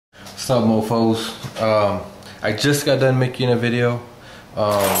What's up, mofos? I just got done making a video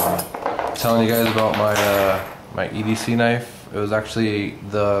telling you guys about my EDC knife. It was actually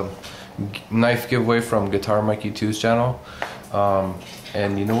the knife giveaway from Guitar Mikey 2's channel.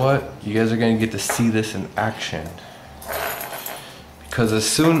 And you know what? You guys are gonna get to see this in action. Because as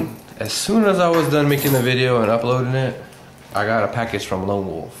soon as I was done making the video and uploading it, I got a package from Lone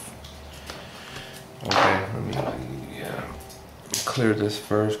Wolf. Okay, let me clear this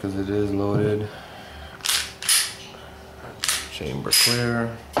first because it is loaded. Chamber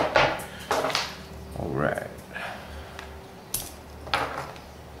clear. Alright.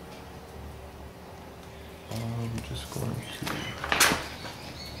 I'm just going to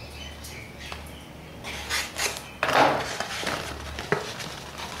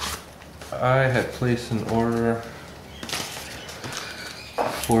I had placed an order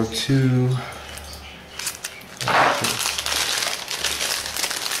for two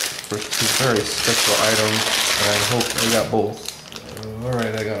very special items, and I hope I got both.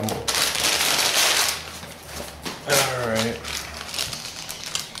 Alright, I got them both. Alright.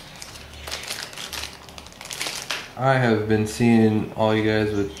 I have been seeing all you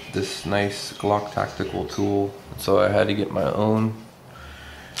guys with this nice Glock tactical tool, so I had to get my own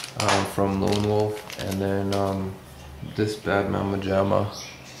from Lone Wolf, and then this Bad Mama Jamma.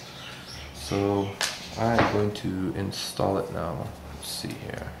 So I'm going to install it now. Let's see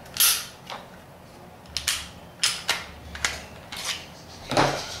here.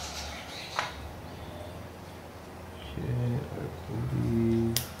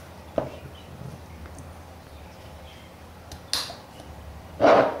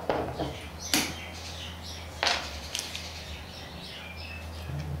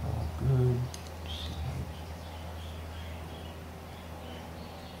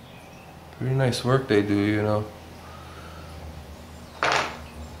 Pretty nice work they do, you know. I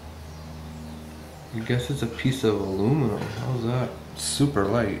guess it's a piece of aluminum. How's that? Super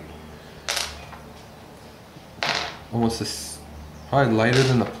light. Almost probably lighter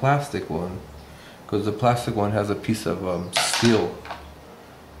than the plastic one, because the plastic one has a piece of steel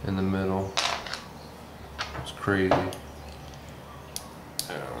in the middle. It's crazy. Alright.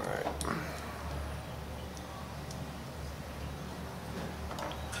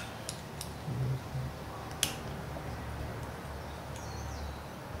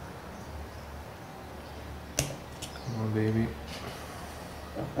 Come on, baby.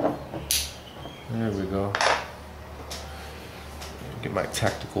 There we go. Get my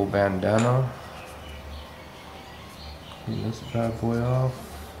tactical bandana. Clean this bad boy off.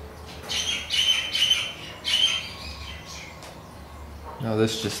 Now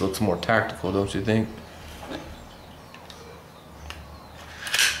this just looks more tactical, don't you think?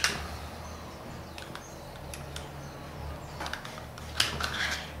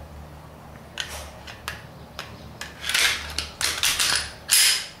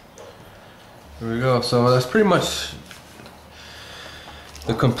 There we go. So that's pretty much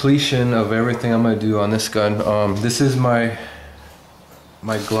the completion of everything I'm gonna do on this gun. This is my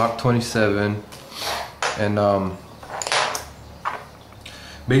Glock 27, and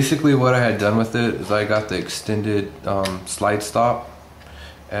basically what I had done with it is I got the extended slide stop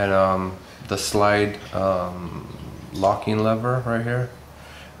and the slide locking lever right here.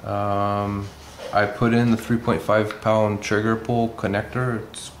 I put in the 3.5 pound trigger pull connector.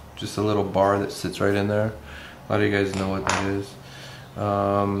 It's just a little bar that sits right in there. A lot of you guys know what that is.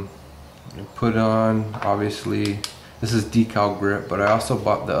 Put on, obviously this is decal grip, but I also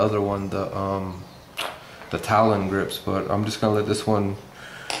bought the other one, the Talon grips, but I'm just gonna let this one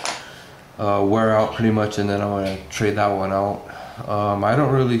wear out pretty much, and then I'm gonna trade that one out. I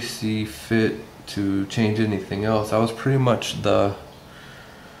don't really see fit to change anything else. That was pretty much the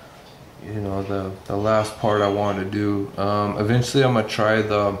last part I wanted to do. Eventually I'm gonna try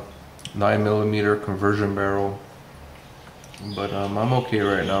the 9mm conversion barrel, but I'm okay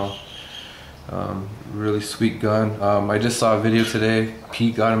right now. Really sweet gun. I just saw a video today.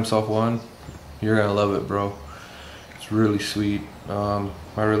 Pete got himself one. You're gonna love it, bro. It's really sweet. I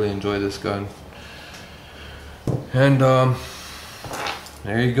really enjoy this gun. And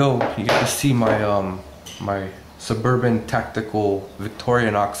there you go. You get to see my my Suburban Tactical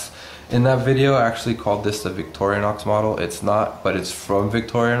Victorinox. In that video I actually called this the Victorinox model. It's not, but it's from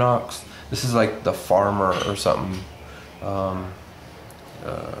Victorinox. This is like the Farmer or something. From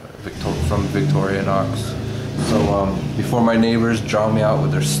Victorinox. So before my neighbors drown me out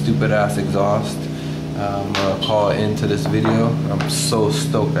with their stupid ass exhaust, I'm gonna call it into this video. I'm so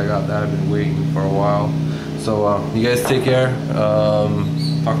stoked I got that. I've been waiting for a while. So you guys take care.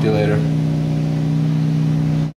 Talk to you later.